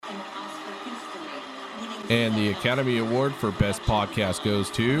And the Academy Award for Best Podcast goes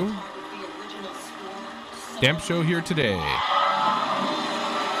to Stamp Show Here Today.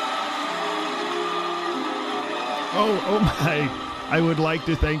 Oh my. I would like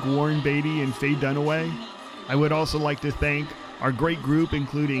to thank Warren Beatty and Faye Dunaway. I would also like to thank our great group,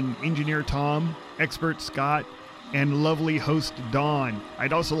 including Engineer Tom, Expert Scott, and lovely host Dawn.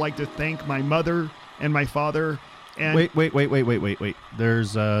 I'd also like to thank my mother and my father. And Wait.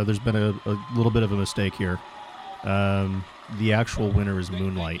 There's been a little bit of a mistake here. The actual winner is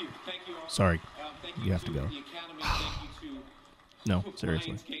Moonlight. Sorry, you have to go. No,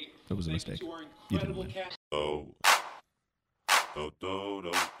 seriously, it was a mistake. You didn't win.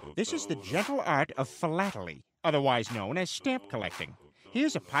 This is the gentle art of philately, otherwise known as stamp collecting.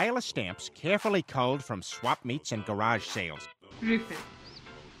 Here's a pile of stamps carefully culled from swap meets and garage sales. Rufus,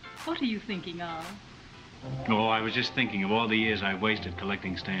 what are you thinking of? Oh, I was just thinking of all the years I wasted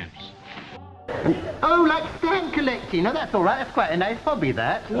collecting stamps. Oh, like stamp collecting. Oh, that's all right. That's quite a nice hobby,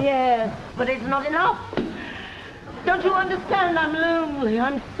 that. Yes, but it's not enough. Don't you understand? I'm lonely.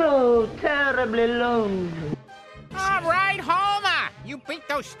 I'm so terribly lonely. All right, Homer! You beat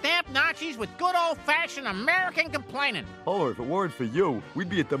those stamp Nazis with good old-fashioned American complaining. Homer, if it weren't for you, we'd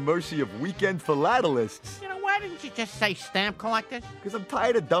be at the mercy of weekend philatelists. You know, why didn't you just say stamp collectors? Because I'm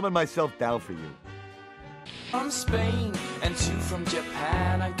tired of dumbing myself down for you. From Spain and two from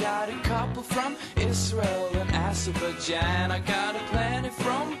Japan, I got a couple from Israel and Azerbaijan. I got a plenty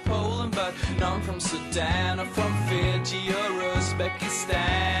from Poland, but none from Sudan or from Fiji or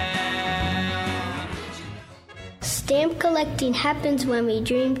Uzbekistan. Stamp collecting happens when we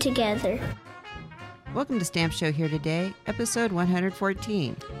dream together. Welcome to Stamp Show Here Today, episode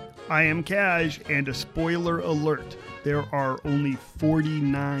 114. I am Cash, and a spoiler alert, there are only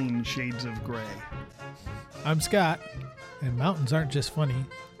 49 shades of gray. I'm Scott, and mountains aren't just funny,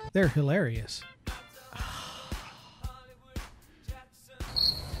 they're hilarious.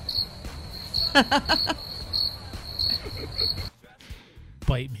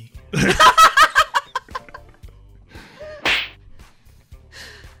 Bite me.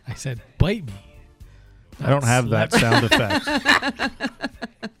 I said, bite me. I don't have that sound effect.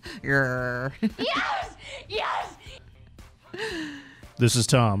 Yes! Yes! This is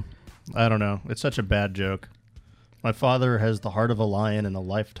Tom. I don't know. It's such a bad joke. My father has the heart of a lion and a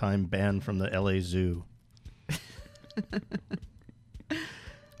lifetime ban from the LA Zoo.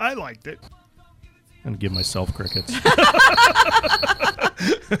 I liked it. I'm going to give myself crickets.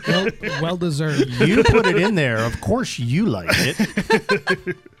 Well deserved. You put it in there. Of course you liked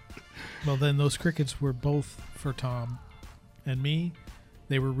it. Well, then those crickets were both for Tom and me.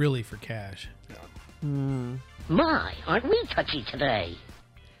 They were really for Cash. My, aren't we touchy today?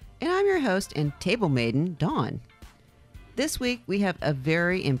 And I'm your host and table maiden, Dawn. This week, we have a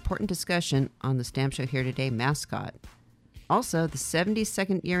very important discussion on the Stamp Show Here Today mascot. Also, the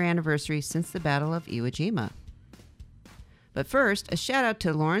 72nd year anniversary since the Battle of Iwo Jima. But first, a shout out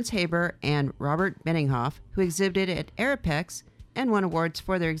to Lawrence Haber and Robert Benninghoff, who exhibited at Arapex and won awards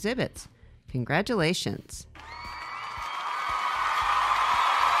for their exhibits. Congratulations.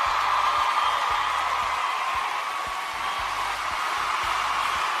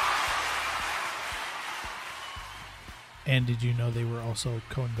 And did you know they were also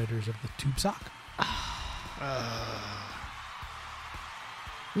co-inventors of the tube sock?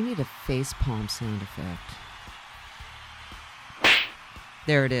 We need a face palm sound effect.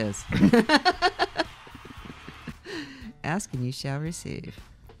 There it is. Ask and you shall receive.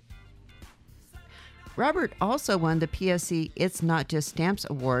 Robert also won the PSC It's Not Just Stamps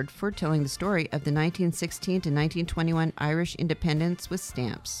Award for telling the story of the 1916 to 1921 Irish independence with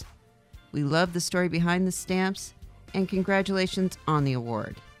stamps. We love the story behind the stamps, and congratulations on the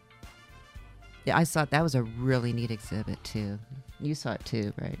award. Yeah, I thought that was a really neat exhibit, too. You saw it,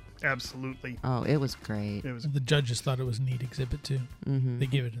 too, right? Absolutely. Oh, it was great. It was. The judges thought it was a neat exhibit, too. Mm-hmm. They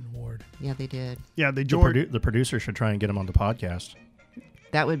gave it an award. Yeah, they did. Yeah, The producer should try and get him on the podcast.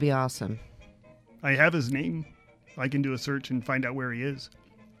 That would be awesome. I have his name. I can do a search and find out where he is.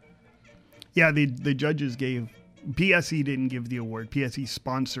 Yeah, the judges gave... PSE didn't give the award. PSE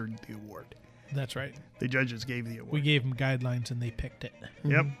sponsored the award. That's right. The judges gave the award. We gave them guidelines and they picked it.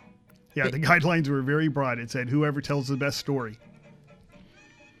 Yep. Yeah, the guidelines were very broad. It said, whoever tells the best story.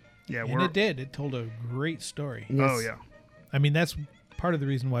 Yeah, and it did. It told a great story. Yes. Oh, yeah. I mean, that's part of the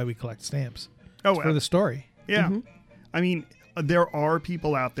reason why we collect stamps. Oh, for the story. Yeah. Mm-hmm. I mean, there are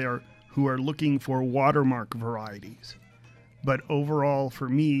people out there who are looking for watermark varieties. But overall, for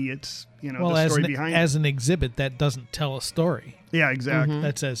me, it's, the story behind it. As an exhibit, that doesn't tell a story. Yeah, exactly.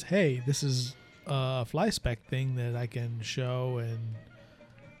 That says, hey, this is a fly spec thing that I can show and...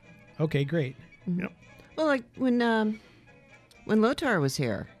 Okay, great. Yep. Well, like when Lothar was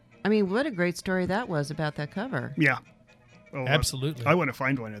here. I mean, what a great story that was about that cover. Yeah. Oh, Absolutely. I want to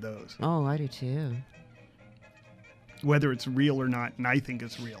find one of those. Oh, I do too. Whether it's real or not, and I think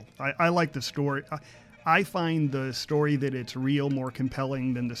it's real. I like the story. I find the story that it's real more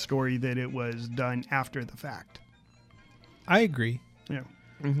compelling than the story that it was done after the fact. I agree. Yeah.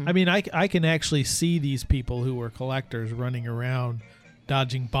 Mm-hmm. I mean, I can actually see these people who were collectors running around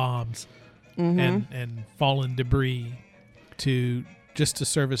dodging bombs and fallen debris to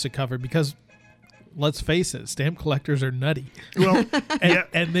service a cover because, let's face it, stamp collectors are nutty. Well,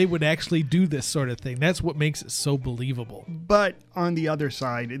 and they would actually do this sort of thing. That's what makes it so believable. But on the other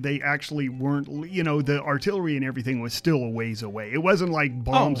side, they actually weren't, the artillery and everything was still a ways away. It wasn't like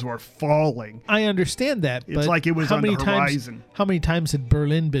bombs were falling. I understand that. It's but like it was on the horizon. How many times had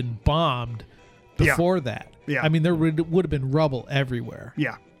Berlin been bombed before that? Yeah. I mean, there would have been rubble everywhere.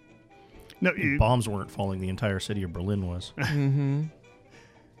 Yeah. No, bombs weren't falling. The entire city of Berlin was. Mm-hmm.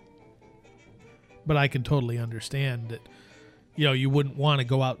 But I can totally understand that, you wouldn't want to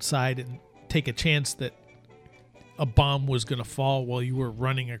go outside and take a chance that a bomb was going to fall while you were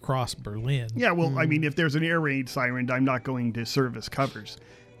running across Berlin. Yeah, well, I mean, if there's an air raid siren, I'm not going to service covers.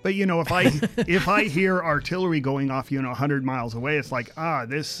 But, if I hear artillery going off, 100 miles away, it's like,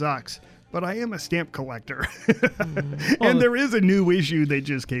 this sucks. But I am a stamp collector. And there is a new issue that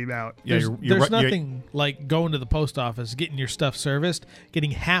just came out. Yeah, there's nothing like going to the post office, getting your stuff serviced,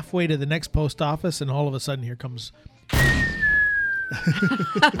 getting halfway to the next post office, and all of a sudden here comes...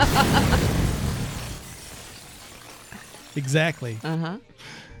 Exactly. Uh-huh.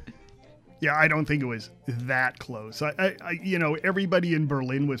 Yeah, I don't think it was that close. I everybody in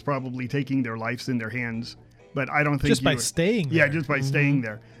Berlin was probably taking their lives in their hands, but I don't think just by staying there. Yeah, just by staying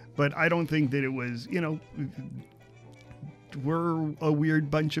there. But I don't think that it was, we're a weird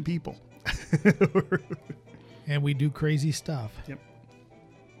bunch of people. And we do crazy stuff. Yep.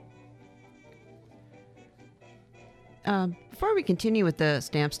 Before we continue with the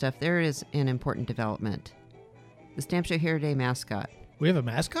stamp stuff, there is an important development. The Stamp Show Here Today mascot. We have a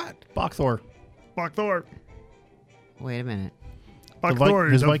mascot? Bokthor. Bokthor. Wait a minute.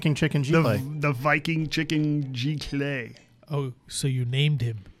 Bokthor. His Viking chicken G-Clay. The Viking chicken G-Clay. Oh, so you named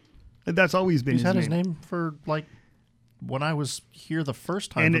him. That's always been He's his had name. his name for, when I was here the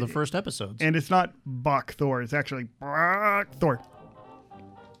first time for the first episodes. And it's not Bokthor. It's actually Bokthor.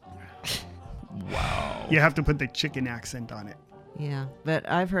 Wow. You have to put the chicken accent on it. Yeah, but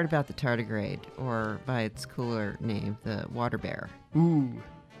I've heard about the tardigrade, or by its cooler name, the water bear. Ooh.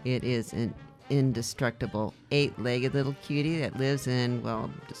 It is an indestructible 8-legged little cutie that lives in,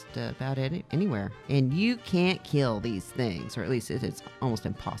 just about anywhere. And you can't kill these things, or at least it's almost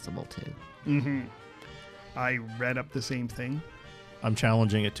impossible to. Mm-hmm. I read up the same thing. I'm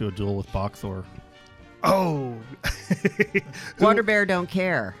challenging it to a duel with Bokthor. Oh. Water bear don't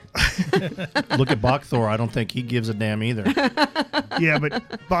care. Look at Bokthor. I don't think he gives a damn either. Yeah, but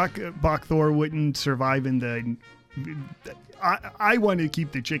Bokthor wouldn't survive in the... I want to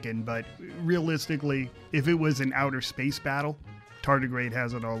keep the chicken, but realistically, if it was an outer space battle, tardigrade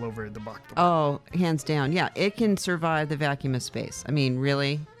has it all over the Bokthor. Oh, hands down. Yeah, it can survive the vacuum of space. I mean,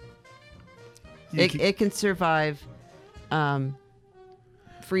 really? It can survive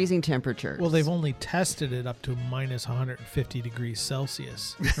freezing temperatures. Well, they've only tested it up to minus 150 degrees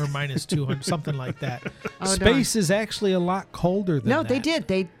Celsius or minus 200, something like that. Oh, Space is actually a lot colder than that. No, they did.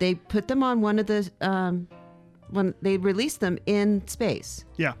 They put them on one of the when they released them in space.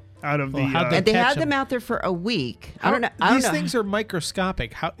 Yeah, out of and they had them out there for a week. I don't know. These things are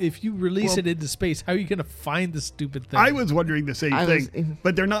microscopic. How if you release it into space, how are you going to find the stupid thing? I was wondering the same thing,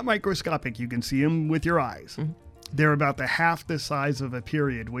 but they're not microscopic. You can see them with your eyes. Mm-hmm. They're about half the size of a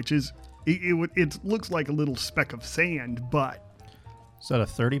period, which is it looks like a little speck of sand, but is that a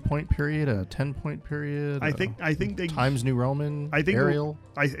 30-point period, a 10-point period? I think they Times New Roman. I think Arial.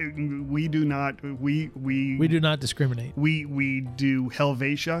 We do not we do not discriminate. We do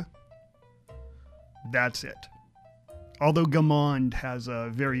Helvetia. That's it. Although Gamond has a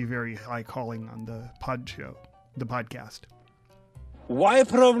very, very high calling on the podcast. Why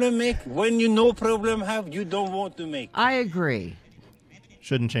problem make when you no problem have you don't want to make? I agree.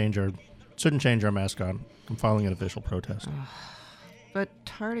 Shouldn't change our mascot. I'm filing an official protest. But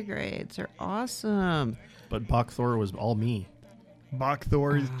tardigrades are awesome. But Bokthor was all me.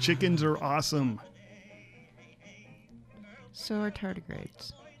 Bokthor's chickens are awesome. So are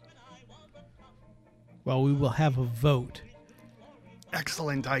tardigrades. Well, we will have a vote.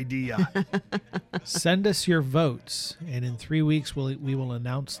 Excellent idea. Send us your votes, and in 3 weeks we will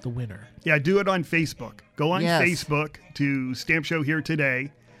announce the winner. Yeah, do it on Facebook. Go on Facebook to Stamp Show Here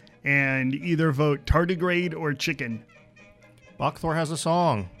Today and either vote tardigrade or chicken. Bachthor has a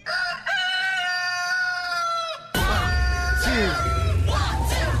song.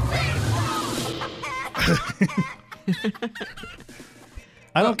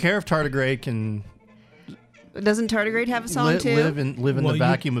 I don't care if tardigrade can. Doesn't tardigrade have a song too? Live in the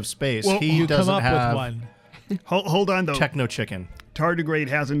vacuum of space. Well, he you doesn't come up have with one. Hold on, though. Techno chicken. Tardigrade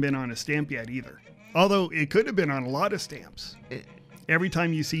hasn't been on a stamp yet either. Although it could have been on a lot of stamps. Every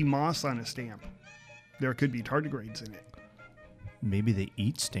time you see moss on a stamp, there could be tardigrades in it. Maybe they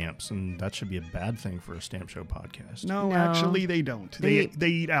eat stamps, and that should be a bad thing for a Stamp Show podcast. No, actually they don't. They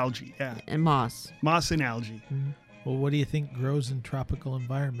eat algae, yeah. And moss. Moss and algae. Mm-hmm. Well, what do you think grows in tropical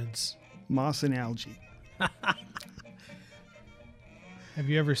environments? Moss and algae. Have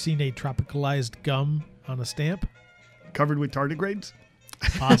you ever seen a tropicalized gum on a stamp? Covered with tardigrades?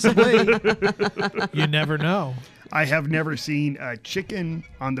 Possibly. You never know. I have never seen a chicken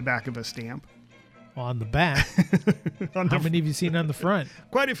on the back of a stamp. On the back? How many have you seen on the front?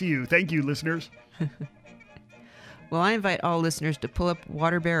 Quite a few. Thank you, listeners. Well, I invite all listeners to pull up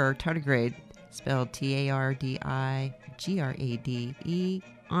water bear or tardigrade, spelled Tardigrade,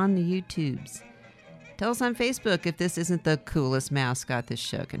 on the YouTubes. Tell us on Facebook if this isn't the coolest mascot this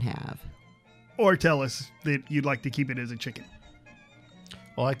show can have. Or tell us that you'd like to keep it as a chicken.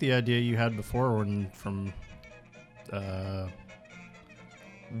 I like the idea you had before from...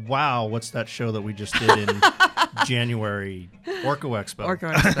 wow, what's that show that we just did in January? Orco Expo.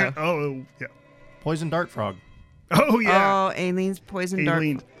 Orco Expo. Oh, yeah. Poison Dart Frog. Oh, yeah. Oh, Aileen's Poison Dart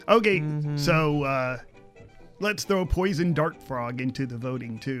Frog. Okay, so let's throw Poison Dart Frog into the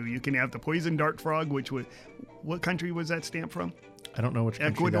voting, too. You can have the Poison Dart Frog, which was... What country was that stamp from? I don't know which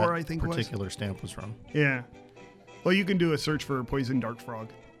country Ecuador, that I think particular stamp was from. Yeah. Well, you can do a search for Poison Dart Frog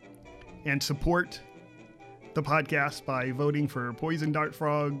and support the podcast by voting for Poison Dart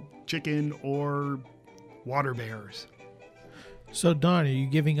Frog, chicken, or water bears. So, Dawn, are you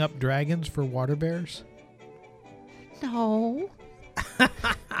giving up dragons for water bears? No. Well,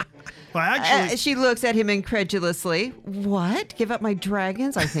 actually... she looks at him incredulously. What? Give up my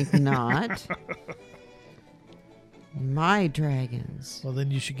dragons? I think not. My dragons. Well, then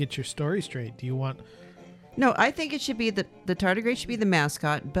you should get your story straight. Do you want... No, I think it should be the tardigrade should be the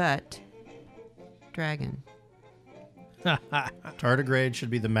mascot, but dragon. Tardigrade should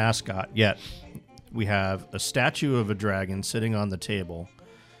be the mascot, yet we have a statue of a dragon sitting on the table.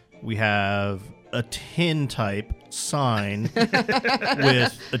 We have a tin type sign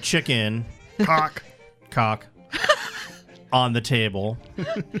with a chicken cock on the table.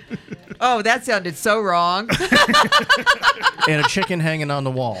 Oh, that sounded so wrong. And a chicken hanging on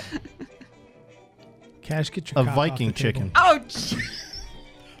the wall. Cash, get your a cock Viking off the chicken. Oh, I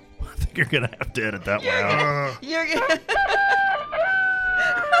think you're gonna have to edit that one out. You're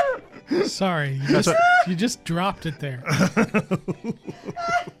Sorry, you just dropped it there.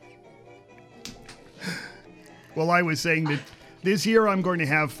 Well, I was saying that this year I'm going to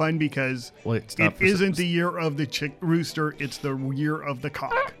have fun because it isn't the year of the rooster, it's the year of the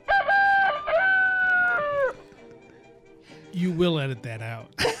cock. You will edit that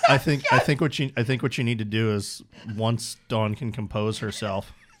out. I think what you need to do is once Dawn can compose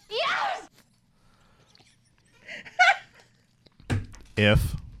herself. Yes!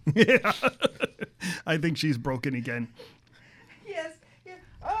 If. Yeah. I think she's broken again. Yes. Yeah.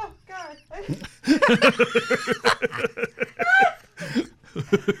 Oh, God.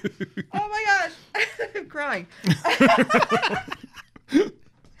 Oh, my gosh. I'm crying. It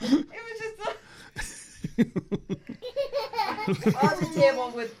was just on the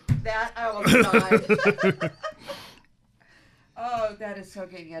table with that. I almost died. Oh, that is so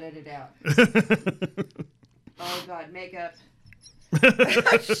getting edited out. Oh, God. Makeup.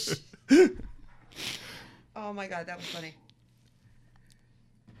 Oh, my God. That was funny.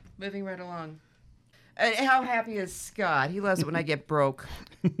 Moving right along. How happy is Scott? He loves it when I get broke.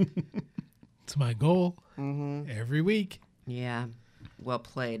 It's my goal every week. Yeah. Well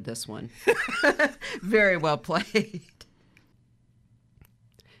played, this one. Very well played.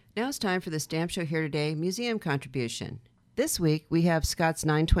 Now it's time for the Stamp Show Here Today Museum Contribution. This week we have Scott's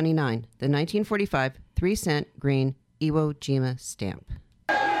 929, the 1945 3-cent green Iwo Jima stamp.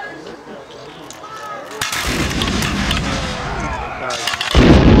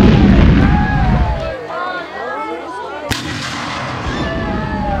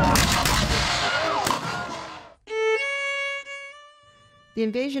 The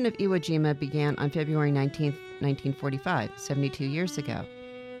invasion of Iwo Jima began on February 19, 1945, 72 years ago.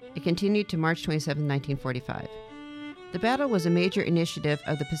 It continued to March 27, 1945. The battle was a major initiative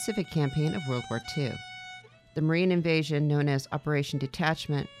of the Pacific Campaign of World War II. The Marine invasion, known as Operation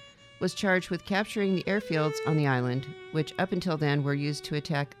Detachment, was charged with capturing the airfields on the island, which up until then were used to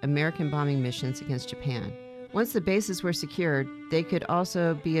attack American bombing missions against Japan. Once the bases were secured, they could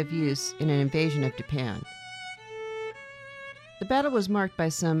also be of use in an invasion of Japan. The battle was marked by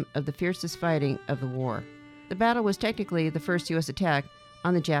some of the fiercest fighting of the war. The battle was technically the first U.S. attack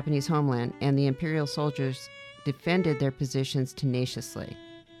on the Japanese homeland, and the Imperial soldiers defended their positions tenaciously.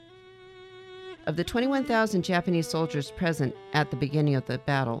 Of the 21,000 Japanese soldiers present at the beginning of the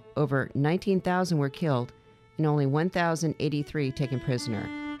battle, over 19,000 were killed and only 1,083 taken prisoner.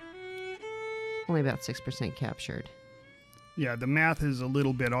 Only about 6% captured. Yeah, the math is a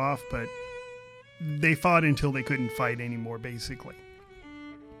little bit off, but they fought until they couldn't fight anymore, basically.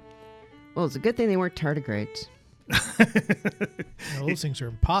 Well, it's a good thing they weren't tardigrades. Those things are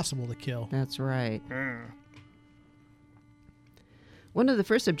impossible to kill. That's right. One of the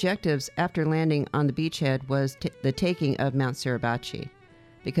first objectives after landing on the beachhead was the taking of Mount Suribachi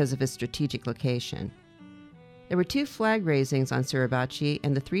because of its strategic location. There were 2 flag raisings on Suribachi,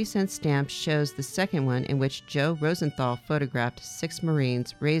 and the 3-cent stamp shows the second one, in which Joe Rosenthal photographed 6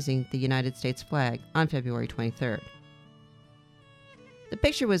 Marines raising the United States flag on February 23rd. The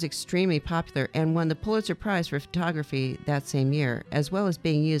picture was extremely popular and won the Pulitzer Prize for photography that same year, as well as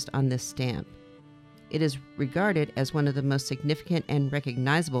being used on this stamp. It is regarded as one of the most significant and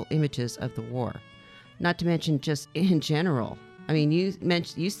recognizable images of the war, not to mention just in general. I mean, you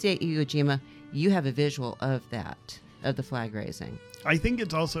say Iwo Jima, you have a visual of that, of the flag raising. I think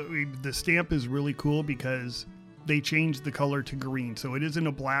it's also, the stamp is really cool because they changed the color to green. So it isn't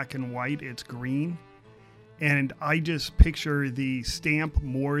a black and white, it's green. And I just picture the stamp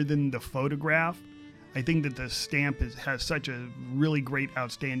more than the photograph. I think that the stamp has such a really great,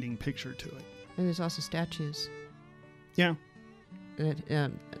 outstanding picture to it. And there's also statues. Yeah.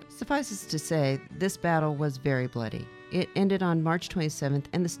 Suffices to say, this battle was very bloody. It ended on March 27th,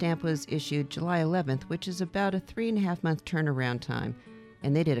 and the stamp was issued July 11th, which is about a 3.5-month turnaround time,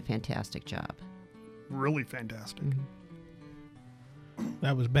 and they did a fantastic job. Really fantastic. Mm-hmm.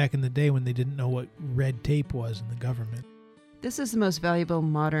 That was back in the day when they didn't know what red tape was in the government. This is the most valuable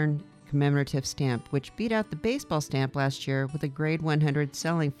modern commemorative stamp, which beat out the baseball stamp last year with a grade 100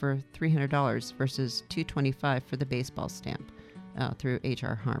 selling for $300 versus $225 for the baseball stamp through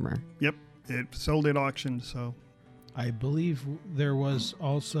H.R. Harmer. Yep, it sold at auction, so... I believe there was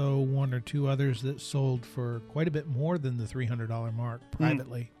also 1 or 2 others that sold for quite a bit more than the $300 mark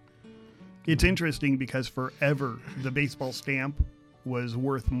privately. It's interesting because forever the baseball stamp was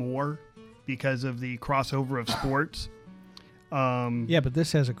worth more because of the crossover of sports. Yeah, but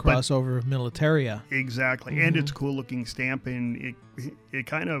this has a crossover of militaria. Exactly, and it's a cool looking stamp, and it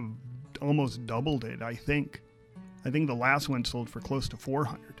kind of almost doubled it, I think. I think the last one sold for close to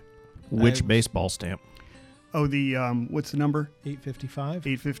 $400. Which baseball stamp? Oh, the, what's the number? 855.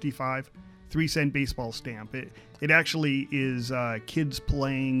 855. 3-cent baseball stamp. It actually is kids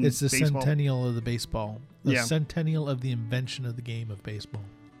playing It's the baseball. centennial of the baseball. The centennial of the invention of the game of baseball.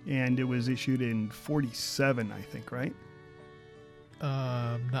 And it was issued in 47, I think, right?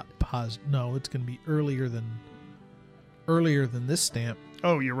 Not positive. No, it's going to be earlier than this stamp.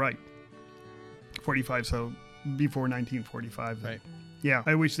 Oh, you're right. 45, so before 1945. Right. Yeah,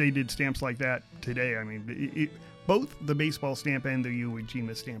 I wish they did stamps like that today. I mean, both the baseball stamp and the Iwo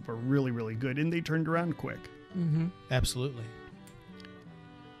Jima stamp are really, really good, and they turned around quick. Mm-hmm. Absolutely.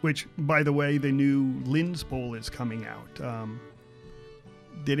 Which, by the way, the new Linz poll is coming out.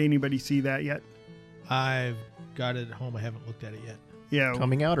 Did anybody see that yet? I've got it at home. I haven't looked at it yet. Yeah.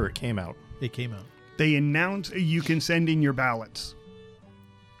 Coming out or it came out? It came out. They announced you can send in your ballots.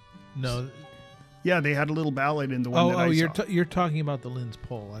 No. Yeah, they had a little ballot in the one that I saw. You're talking about the Linz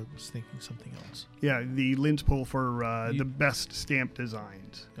poll. I was thinking something else. Yeah, the Linz poll for the best stamp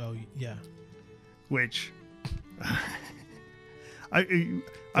designs. Oh, yeah. Which I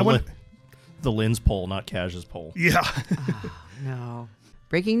want the Linz poll, not Cash's poll. Yeah. Oh, no.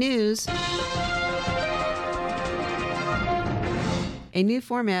 Breaking news. A new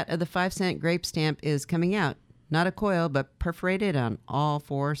format of the 5-cent grape stamp is coming out. Not a coil, but perforated on all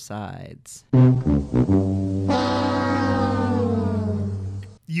 4 sides.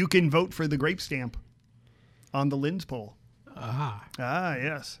 You can vote for the grape stamp on the Linz poll. Ah,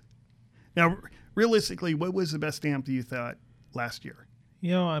 yes. Now, realistically, what was the best stamp you thought last year?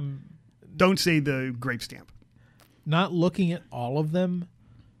 You know, Don't say the grape stamp. Not looking at all of them,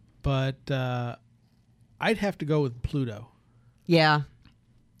 but I'd have to go with Pluto. Yeah.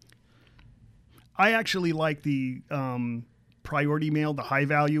 I actually like the priority mail, the high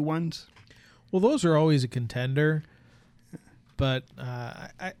value ones. Well, those are always a contender, but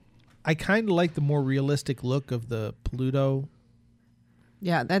I kind of like the more realistic look of the Pluto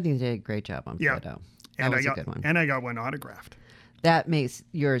Yeah, I think they did a great job on Yeah. Pluto. That was a good one. And I got one autographed. That makes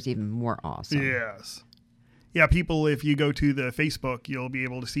yours even more awesome. Yes. Yeah, people, if you go to the Facebook, you'll be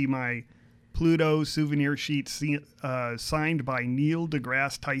able to see my Pluto souvenir sheet signed by Neil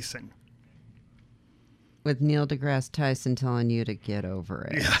deGrasse Tyson. With Neil deGrasse Tyson telling you to get over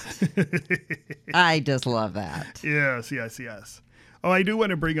it. Yeah. I just love that. Yes. Oh, I do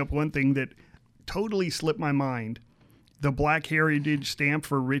want to bring up one thing that totally slipped my mind. The Black Heritage stamp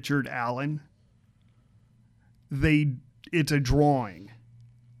for Richard Allen. It's a drawing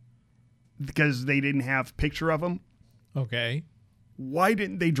because they didn't have a picture of him. Okay. Why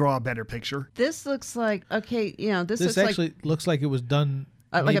didn't they draw a better picture? This looks like, okay, this looks actually looks like it was done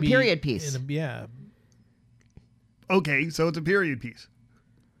like a period piece. Yeah. Okay, so it's a period piece.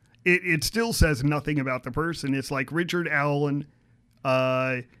 It still says nothing about the person. It's like Richard Allen.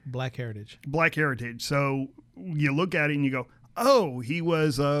 Black Heritage. Black Heritage. So you look at it and you go, oh, he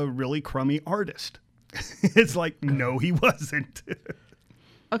was a really crummy artist. It's like, no, he wasn't.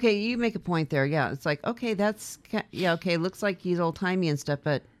 Okay, you make a point there. Yeah, it's like, okay, okay, looks like he's old-timey and stuff,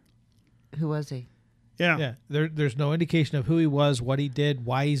 but who was he? Yeah. There's no indication of who he was, what he did,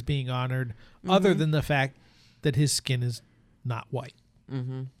 why he's being honored, other than the fact that his skin is not white.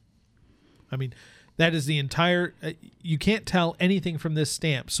 Mm-hmm. I mean, that is the entire... you can't tell anything from this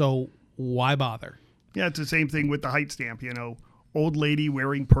stamp, so why bother? Yeah, it's the same thing with the height stamp, old lady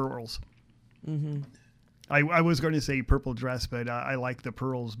wearing pearls. Mm-hmm. I was going to say purple dress, but I like the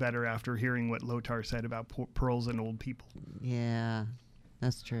pearls better after hearing what Lothar said about pearls and old people. Yeah,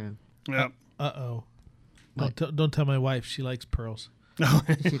 that's true. Yeah. Uh-oh. Don't tell my wife. She likes pearls. No.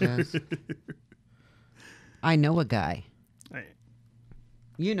 She does. I know a guy.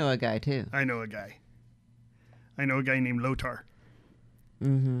 You know a guy, too. I know a guy. I know a guy named Lothar.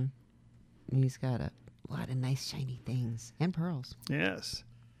 Mm-hmm. He's got a lot of nice shiny things and pearls. Yes.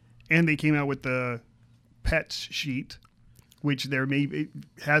 And they came out with the pets sheet, which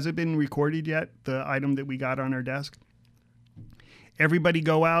hasn't been recorded yet, the item that we got on our desk. Everybody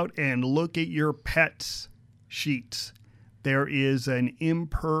go out and look at your pets sheets. There is an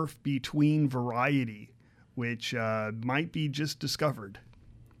imperf between variety, which might be just discovered.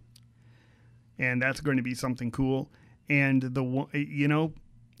 And that's going to be something cool. And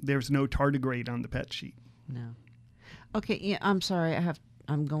there's no tardigrade on the pet sheet. No. Okay, yeah, I'm sorry.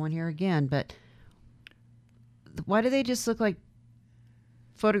 I'm going here again, but why do they just look like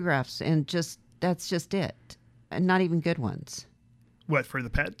photographs and that's just it? And not even good ones. What, for the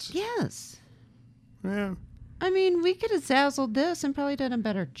pets? Yes. Yeah. I mean, we could have zazzled this and probably done a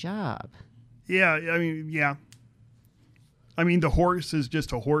better job. Yeah, yeah. I mean, the horse is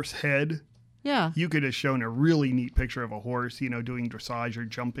just a horse head. Yeah. You could have shown a really neat picture of a horse, doing dressage or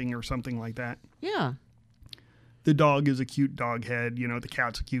jumping or something like that. Yeah. The dog is a cute dog head. The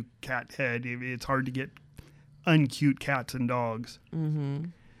cat's a cute cat head. It's hard to get uncute cats and dogs. Mm-hmm.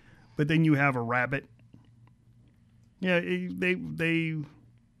 But then you have a rabbit. Yeah, they...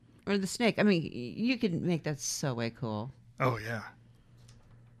 Or the snake. I mean, you could make that so way cool. Oh, yeah.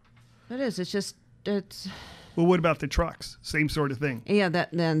 It is. It's... Well, what about the trucks? Same sort of thing. Yeah,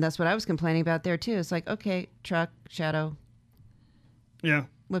 that's what I was complaining about there, too. It's like, okay, truck, shadow. Yeah.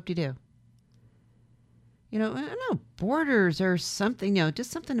 Whoop-de-doo. I don't know, borders or something, just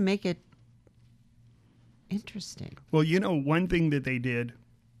something to make it interesting. Well, one thing that they did,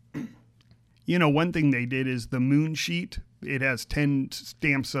 is the moon sheet. It has 10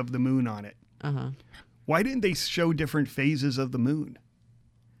 stamps of the moon on it. Uh-huh. Why didn't they show different phases of the moon?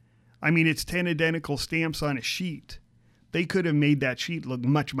 I mean, it's 10 identical stamps on a sheet. They could have made that sheet look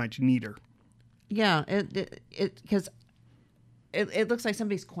much, much neater. Yeah, because it looks like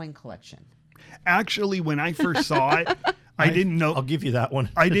somebody's coin collection. Actually, when I first saw it, I didn't know. I'll give you that one.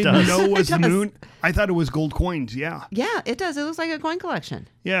 I didn't know it was the moon. I thought it was gold coins, yeah. Yeah, it does. It looks like a coin collection.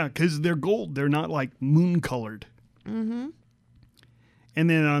 Yeah, because they're gold. They're not like moon colored. Mm-hmm. And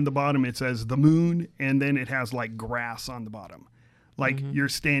then on the bottom it says the moon, and then it has like grass on the bottom. Like you're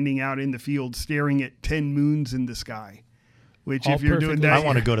standing out in the field staring at 10 moons in the sky. Which all if you're doing that... I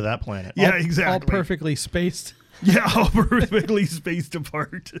want to go to that planet. Yeah, exactly. All perfectly spaced. Yeah, all perfectly spaced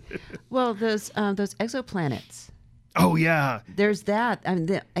apart. Well, those exoplanets. Oh, yeah. There's that. I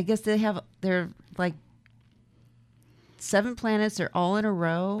mean, I guess they're like 7 planets. They're all in a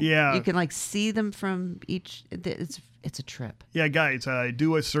row. Yeah. You can like see them from each. It's a trip. Yeah, guys,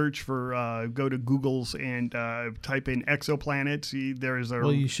 do a search for, go to Google's and type in exoplanets. There's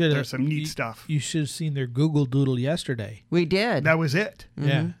some neat stuff. You should have seen their Google Doodle yesterday. We did. That was it. Mm-hmm.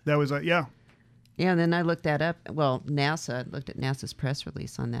 Yeah. That was, yeah. Yeah, and then I looked that up. Well, I looked at NASA's press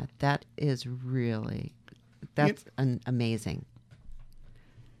release on that. That is really, amazing.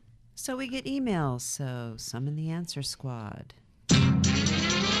 So we get emails, so summon the answer squad.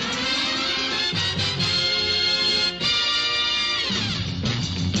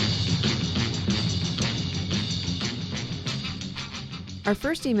 Our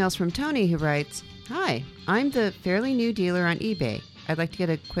first email is from Tony, who writes, "Hi, I'm the fairly new dealer on eBay. I'd like to get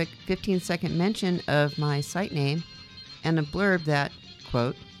a quick 15-second mention of my site name and a blurb that,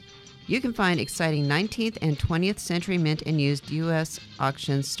 quote, you can find exciting 19th and 20th century mint and used U.S.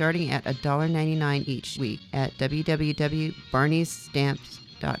 auctions starting at $1.99 each week at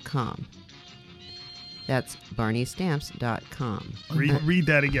www.barneystamps.com. That's barneystamps.com. Read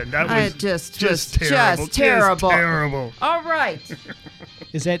that again. That was just terrible. Just terrible. Just terrible. All right.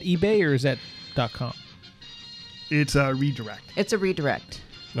 Is that eBay or is that .com? It's a redirect. It's a redirect.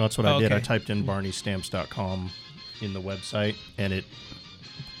 No, that's what I did. I Okay. typed in barneystamps.com in the website, and it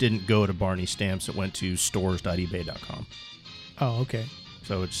didn't go to Barney Stamps. It went to stores.ebay.com. Oh, okay.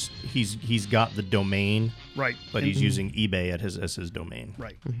 So he's got the domain, right? But he's using eBay as his domain,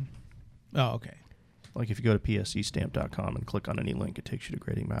 right? Oh, okay. Like if you go to pscstamp.com and click on any link, it takes you to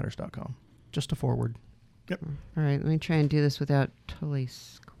gradingmatters.com. Just a forward. Yep. All right, let me try and do this without totally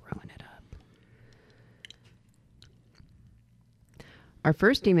screwing it up. Our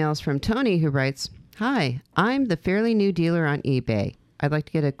first email is from Tony, who writes, "Hi, I'm the fairly new dealer on eBay. I'd like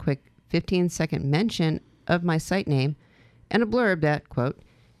to get a quick 15-second mention of my site name and a blurb that, quote,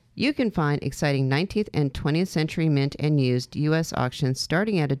 you can find exciting 19th and 20th century mint and used U.S. auctions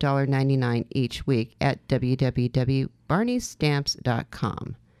starting at $1.99 each week at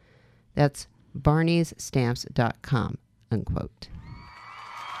www.barneystamps.com. That's barneystamps.com, unquote."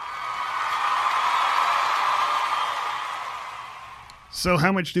 So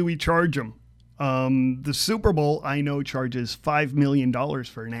how much do we charge them? The Super Bowl, I know, charges $5 million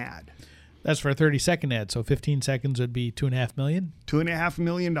for an ad. That's for a 30-second ad, so 15 seconds would be $2.5 million? $2.5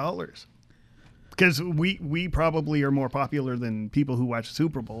 million. Because we probably are more popular than people who watch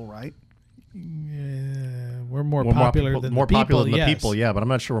Super Bowl, right? Yeah, we're more popular than the people, popular than yes. the people, yeah, but I'm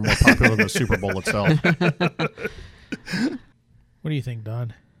not sure we're more popular than the Super Bowl itself. What do you think,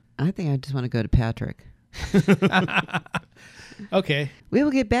 Don? I think I just want to go to Patrick. Okay. We will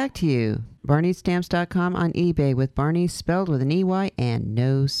get back to you. BarneyStamps.com on eBay with Barney spelled with an EY and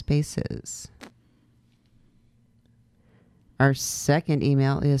no spaces. Our second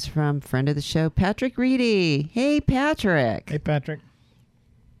email is from friend of the show, Patrick Reedy. Hey, Patrick. Hey, Patrick.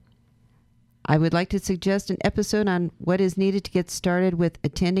 I would like to suggest an episode on what is needed to get started with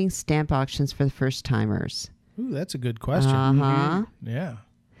attending stamp auctions for the first timers. Ooh, that's a good question. Uh-huh. Yeah.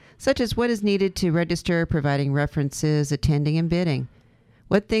 Such as what is needed to register, providing references, attending, and bidding.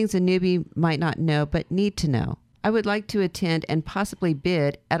 What things a newbie might not know but need to know. I would like to attend and possibly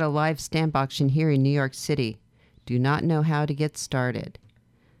bid at a live stamp auction here in New York City. Do not know how to get started.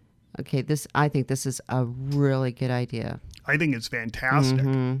 Okay, I think this is a really good idea. I think it's fantastic.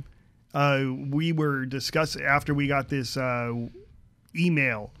 Mm-hmm. We were discussing, after we got this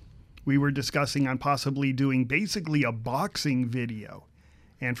email, we were discussing on possibly doing basically a boxing video.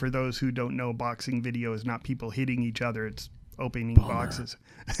 And for those who don't know, boxing video is not people hitting each other. It's opening boxes.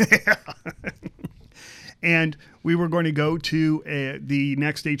 And we were going to go to the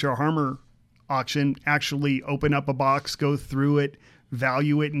next H.R. Harmer auction, actually open up a box, go through it,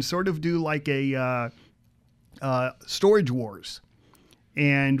 value it, and sort of do like a storage wars.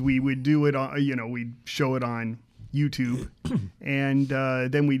 And we would do it on, we'd show it on YouTube. And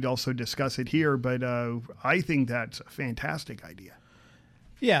then we'd also discuss it here. But I think that's a fantastic idea.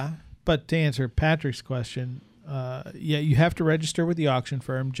 Yeah, but to answer Patrick's question, you have to register with the auction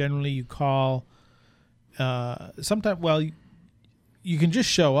firm. Generally, you call. Sometimes, you can just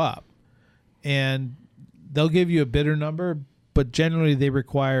show up, and they'll give you a bidder number. But generally, they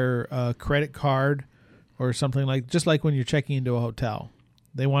require a credit card or something just like when you're checking into a hotel.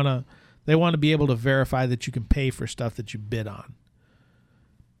 They want to be able to verify that you can pay for stuff that you bid on,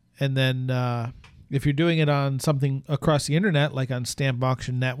 and then. If you're doing it on something across the internet, like on Stamp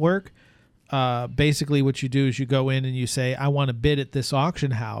Auction Network, basically what you do is you go in and you say, I want to bid at this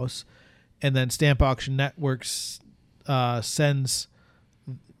auction house, and then Stamp Auction Network sends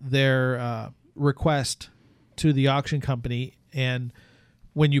their request to the auction company, and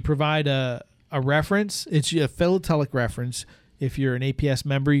when you provide a reference, it's a philatelic reference. If you're an APS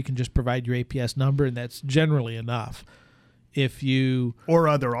member, you can just provide your APS number, and that's generally enough. Or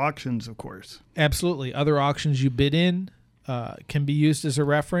other auctions, of course. Absolutely. Other auctions you bid in can be used as a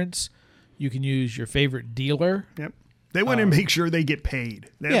reference. You can use your favorite dealer. Yep. They want to make sure they get paid.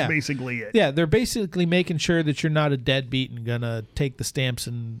 That's basically it. Yeah, they're basically making sure that you're not a deadbeat and going to take the stamps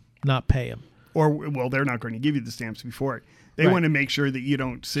and not pay them. Or, well, they're not going to give you the stamps before it. They Right. want to make sure that you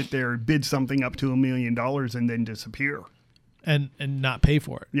don't sit there and bid something up to $1 million and then disappear. and not pay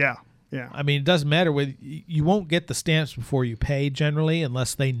for it. Yeah, yeah. I mean, it doesn't matter with you won't get the stamps before you pay generally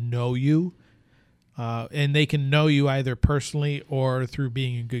unless they know you, and they can know you either personally or through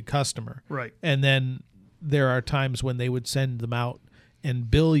being a good customer. Right. And then there are times when they would send them out and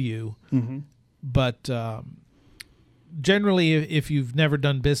bill you, but generally, if you've never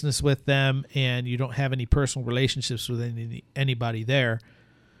done business with them and you don't have any personal relationships with anybody there,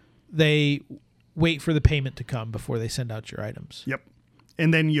 they wait for the payment to come before they send out your items. Yep.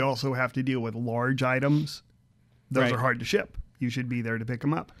 And then you also have to deal with large items. Those Right. are hard to ship. You should be there to pick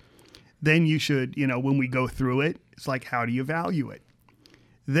them up. Then you should, when we go through it, it's like, how do you value it?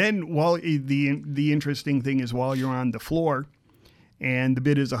 Then while the interesting thing is while you're on the floor and the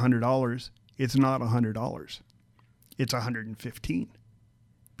bid is $100, it's not $100. It's $115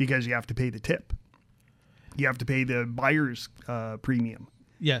 because you have to pay the tip. You have to pay the buyer's premium.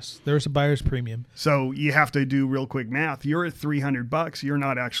 Yes, there's a buyer's premium. So you have to do real quick math. You're at $300. You're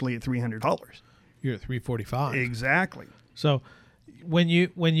not actually at $300. You're at $345. Exactly. So when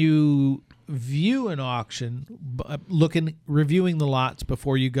you view an auction, reviewing the lots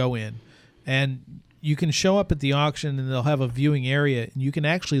before you go in, and you can show up at the auction and they'll have a viewing area, and you can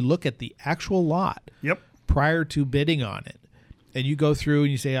actually look at the actual lot. Yep. Prior to bidding on it, and you go through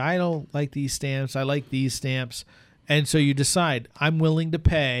and you say, I don't like these stamps. I like these stamps. And so you decide, I'm willing to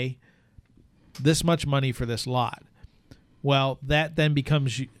pay this much money for this lot. Well, that then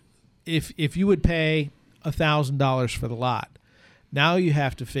becomes, if you would pay $1,000 for the lot, now you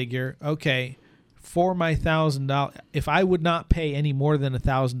have to figure, okay, for my $1,000, if I would not pay any more than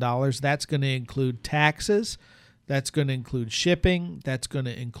 $1,000, that's going to include taxes, that's going to include shipping, that's going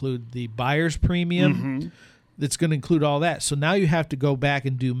to include the buyer's premium, that's going to include all that. So now you have to go back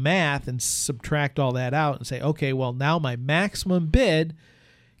and do math and subtract all that out and say, okay, well, now my maximum bid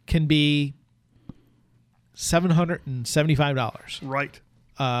can be $775. Right.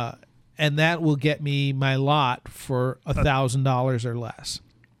 And that will get me my lot for $1,000 or less.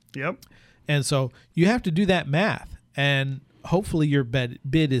 Yep. And so you have to do that math, and hopefully your bid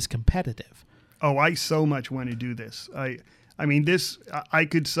is competitive. Oh, I so much want to do this. I mean, this, I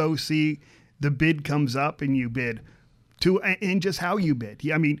could so see the bid comes up and you bid to, and just how you bid.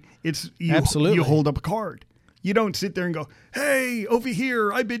 I mean, it's, Absolutely. You hold up a card. You don't sit there and go, hey, over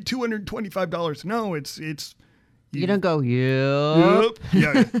here, I bid $225. No, it's, you don't go, yep.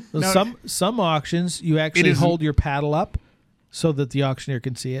 Yeah. Well, Now, some auctions, you actually hold your paddle up so that the auctioneer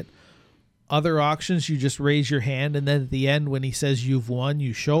can see it. Other auctions, you just raise your hand, and then at the end, when he says you've won,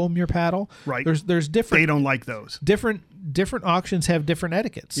 you show him your paddle. Right. There's different. They don't like those. Different auctions have different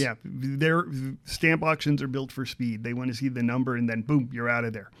etiquettes. Yeah, their stamp auctions are built for speed. They want to see the number, and then boom, you're out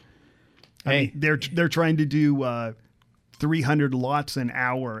of there. Hey, I mean, they're trying to do 300 lots an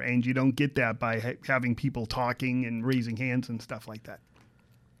hour, and you don't get that by having people talking and raising hands and stuff like that.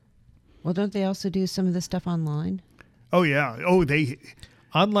 Well, don't they also do some of this stuff online? Oh yeah. Oh,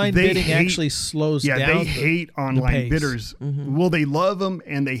 Online they bidding hate, actually slows yeah, down. they hate online pace. bidders. Well, they love them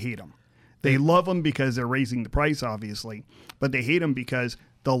and they hate them. They love them because they're raising the price, obviously, but they hate them because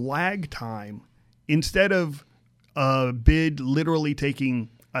the lag time, instead of a bid literally taking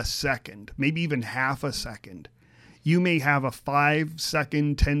a second, maybe even half a second, you may have a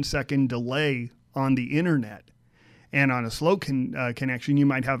 5-second, 10-second delay on the internet. And on a slow connection, you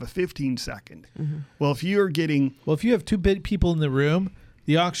might have a 15-second. Well, if you're getting... Well, if you have two people in the room,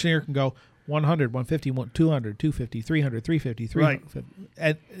 the auctioneer can go 100, 150, 200, 250, 300, 350, 350. Right.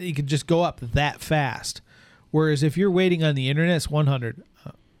 And you can just go up that fast. Whereas if you're waiting on the internet, it's 100.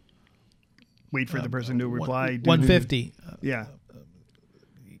 Wait for the person to reply. 150. Yeah.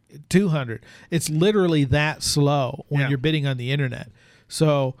 200. It's literally that slow when Yeah. you're bidding on the internet.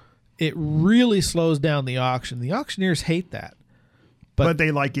 So it really slows down the auction. The auctioneers hate that. But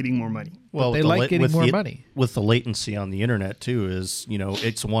they like getting more money. Well, they like getting more money. With the latency on the internet, too, is,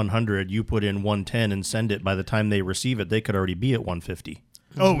 it's 100. You put in 110 and send it. By the time they receive it, they could already be at 150.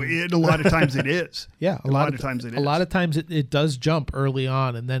 Oh, a lot of times it is. Yeah, a lot of times it is. A lot of times it does jump early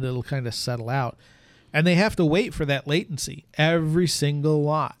on, and then it'll kind of settle out. And they have to wait for that latency every single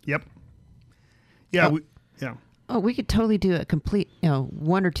lot. Yep. Yeah. Yeah. Oh, we could totally do a complete,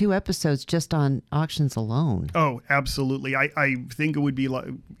 1 or 2 episodes just on auctions alone. Oh, absolutely. I think it would be like,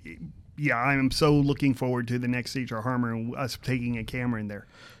 yeah, I'm so looking forward to the next H.R. Harmer and us taking a camera in there.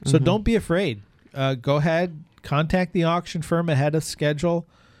 So don't be afraid. Go ahead, contact the auction firm ahead of schedule.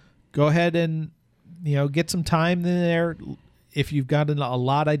 Go ahead and, get some time in there. If you've got a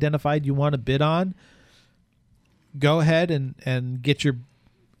lot identified you want to bid on, go ahead and get your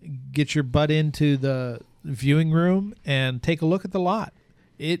get your butt into the viewing room and take a look at the lot.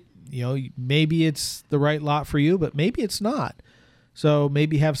 Maybe it's the right lot for you, but maybe it's not. So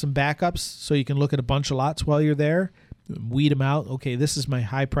maybe have some backups so you can look at a bunch of lots while you're there, weed them out. Okay, this is my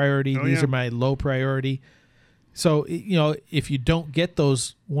high priority. These are my low priority. So, if you don't get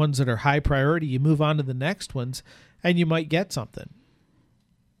those ones that are high priority, you move on to the next ones and you might get something.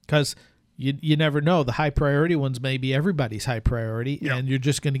 Because you never know. The high priority ones may be everybody's high priority, and you're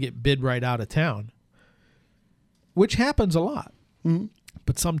just going to get bid right out of town, which happens a lot. Mm-hmm.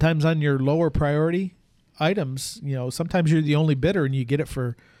 But sometimes on your lower priority items, sometimes you're the only bidder and you get it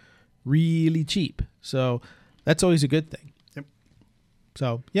for really cheap. So that's always a good thing. Yep.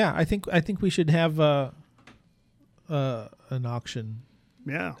 So yeah, I think we should have an auction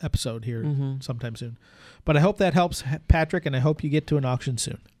episode here sometime soon. But I hope that helps, Patrick, and I hope you get to an auction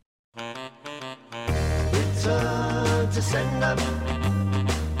soon. Return to sender.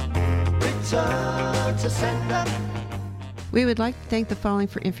 Return to sender. We would like to thank the following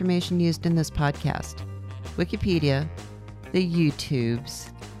for information used in this podcast: Wikipedia, the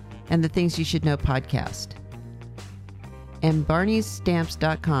YouTubes, and the Things You Should Know podcast. And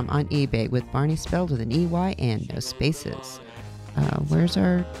BarneySstamps.com on eBay, with Barney spelled with an EY and no spaces. Where's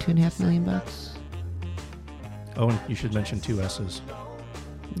our $2.5 million? Oh, and you should mention 2 S's.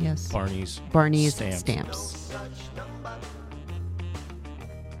 Yes. Barney's Stamps.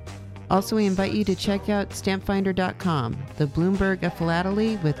 Also, we invite you to check out StampFinder.com, the Bloomberg of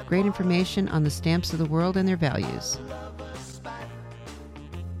Philately, with great information on the stamps of the world and their values.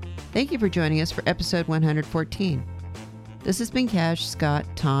 Thank you for joining us for episode 114. This has been Cash, Scott,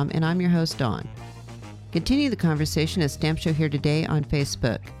 Tom, and I'm your host, Dawn. Continue the conversation at Stamp Show Here Today on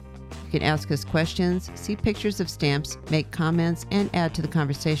Facebook. You can ask us questions, see pictures of stamps, make comments, and add to the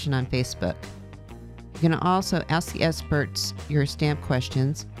conversation on Facebook. You can also ask the experts your stamp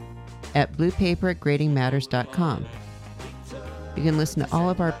questions at bluepaper@gradingmatters.com. You can listen to all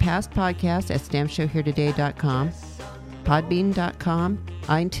of our past podcasts at stampshowheretoday.com, podbean.com,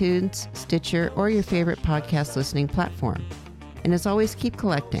 iTunes, Stitcher, or your favorite podcast listening platform. And as always, keep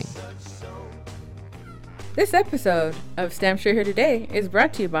collecting. This episode of Stamp Show Here Today is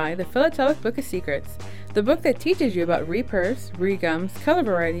brought to you by the Philatelic Book of Secrets, the book that teaches you about repurfs, regums, color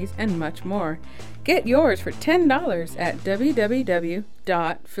varieties, and much more. Get yours for $10 at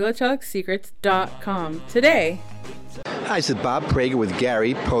www.philatelicsecrets.com today. Hi, this is Bob Prager with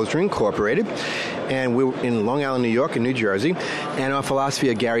Gary Poser Incorporated, and we're in Long Island, New York, and New Jersey. And our philosophy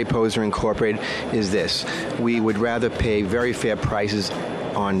at Gary Poser Incorporated is this: we would rather pay very fair prices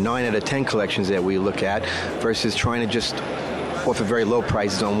on 9 out of 10 collections that we look at versus trying to just offer very low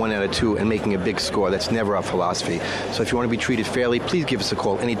prices on 1 out of 2 and making a big score. That's never our philosophy. So if you want to be treated fairly, please give us a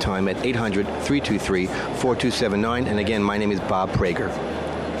call anytime at 800-323-4279. And again, my name is Bob Prager.